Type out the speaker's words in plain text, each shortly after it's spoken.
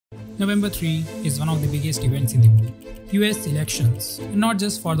November 3 is one of the biggest events in the world. US elections, and not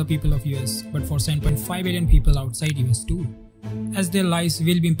just for the people of US, but for 7.5 billion people outside US too, as their lives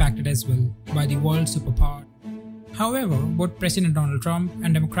will be impacted as well by the world superpower. However, both President Donald Trump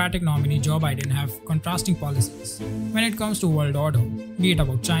and Democratic nominee Joe Biden have contrasting policies when it comes to world order, be it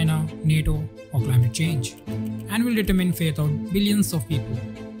about China, NATO, or climate change, and will determine fate of billions of people.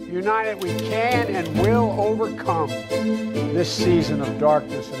 United, we can and will overcome this season of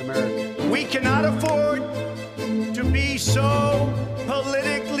darkness in America. We cannot afford to be so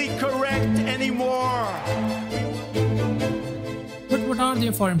politically correct anymore. But what are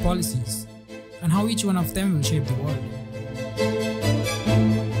their foreign policies, and how each one of them will shape the world?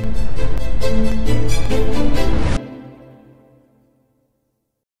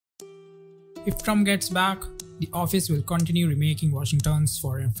 If Trump gets back, the office will continue remaking Washington's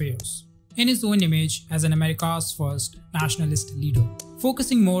foreign affairs in his own image as an America's first nationalist leader,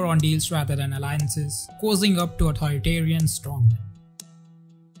 focusing more on deals rather than alliances, cozying up to authoritarian strongmen.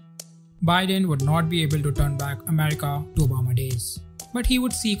 Biden would not be able to turn back America to Obama days, but he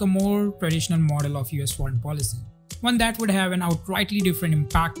would seek a more traditional model of US foreign policy, one that would have an outrightly different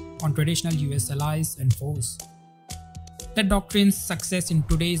impact on traditional US allies and foes. That doctrine's success in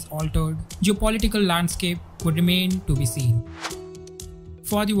today's altered geopolitical landscape would remain to be seen.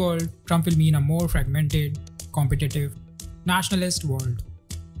 For the world, Trump will mean a more fragmented, competitive, nationalist world,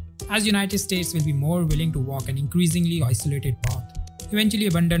 as the United States will be more willing to walk an increasingly isolated path, eventually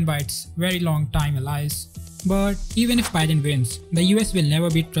abandoned by its very long-time allies. But even if Biden wins, the US will never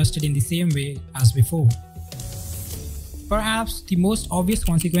be trusted in the same way as before. Perhaps the most obvious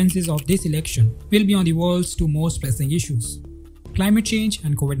consequences of this election will be on the world's two most pressing issues: climate change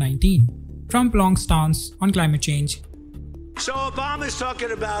and COVID-19. Trump's long stance on climate change. So Obama's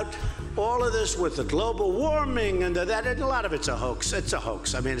talking about all of this with the global warming and that, and a lot of it's a hoax. It's a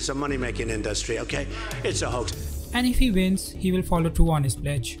hoax. I mean, it's a money-making industry, okay? It's a hoax. And if he wins, he will follow through on his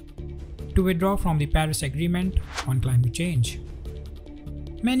pledge to withdraw from the Paris Agreement on climate change.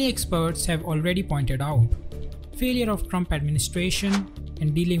 Many experts have already pointed out failure of Trump administration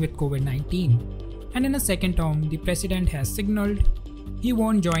in dealing with COVID-19, and in a second term, the president has signaled he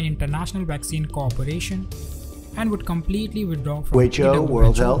won't join international vaccine cooperation and would completely withdraw from WHO,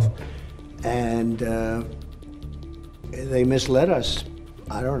 World Health, and they misled us.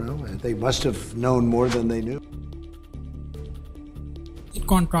 I don't know. They must have known more than they knew. In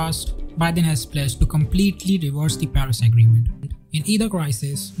contrast, Biden has pledged to completely reverse the Paris Agreement. In either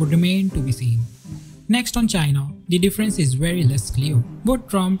crisis would remain to be seen. Next, on China, the difference is very less clear. Both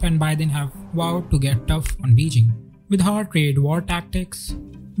Trump and Biden have vowed to get tough on Beijing, with hard trade war tactics,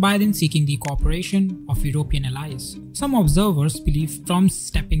 Biden seeking the cooperation of European allies. Some observers believe Trump's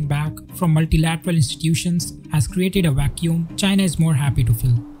stepping back from multilateral institutions has created a vacuum China is more happy to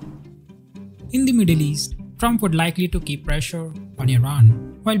fill. In the Middle East, Trump would likely to keep pressure on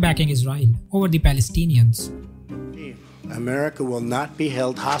Iran while backing Israel over the Palestinians. America will not be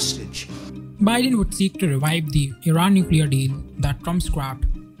held hostage. Biden would seek to revive the Iran nuclear deal that Trump scrapped,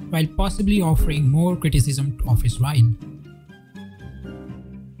 while possibly offering more criticism of Israel.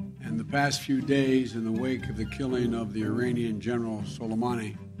 In the past few days, in the wake of the killing of the Iranian General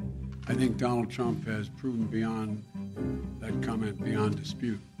Soleimani, I think Donald Trump has proven beyond that comment beyond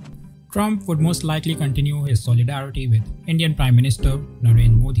dispute. Trump would most likely continue his solidarity with Indian Prime Minister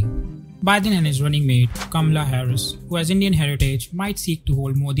Narendra Modi. Biden and his running mate Kamala Harris, who has Indian heritage, might seek to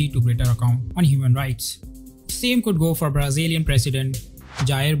hold Modi to greater account on human rights. Same could go for Brazilian President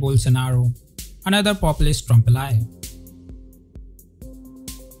Jair Bolsonaro, another populist Trump ally.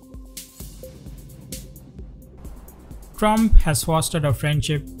 Trump has fostered a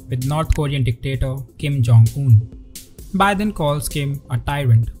friendship with North Korean dictator Kim Jong-un. Biden calls Kim a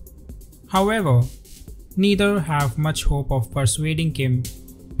tyrant. However, neither have much hope of persuading Kim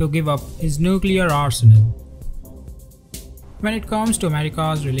to give up his nuclear arsenal. When it comes to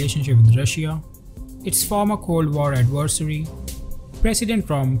America's relationship with Russia, its former Cold War adversary, President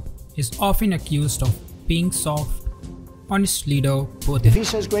Trump is often accused of being soft on its leader Putin. If he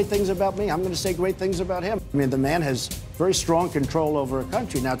says great things about me, I'm going to say great things about him. I mean, the man has very strong control over a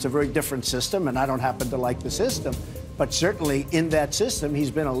country. Now, it's a very different system, and I don't happen to like the system, but certainly in that system,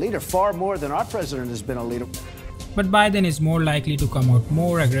 he's been a leader far more than our president has been a leader. But Biden is more likely to come out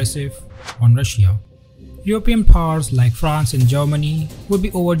more aggressive on Russia. European powers like France and Germany would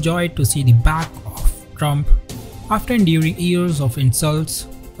be overjoyed to see the back of Trump after enduring years of insults,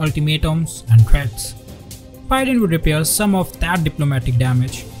 ultimatums, and threats. Biden would repair some of that diplomatic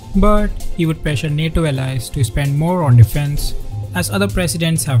damage, but he would pressure NATO allies to spend more on defense, as other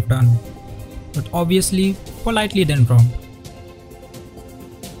presidents have done, but obviously politely than Trump.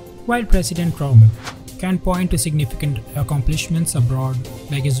 While President Trump can point to significant accomplishments abroad,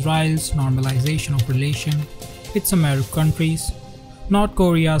 like Israel's normalization of relations with some Arab countries, North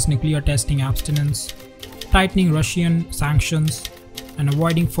Korea's nuclear testing abstinence, tightening Russian sanctions, and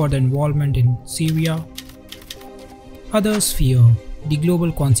avoiding further involvement in Syria, others fear the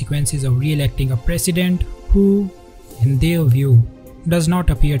global consequences of re-electing a president who, in their view, does not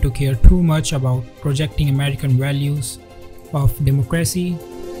appear to care too much about projecting American values of democracy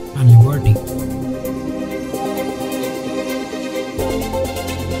and liberty.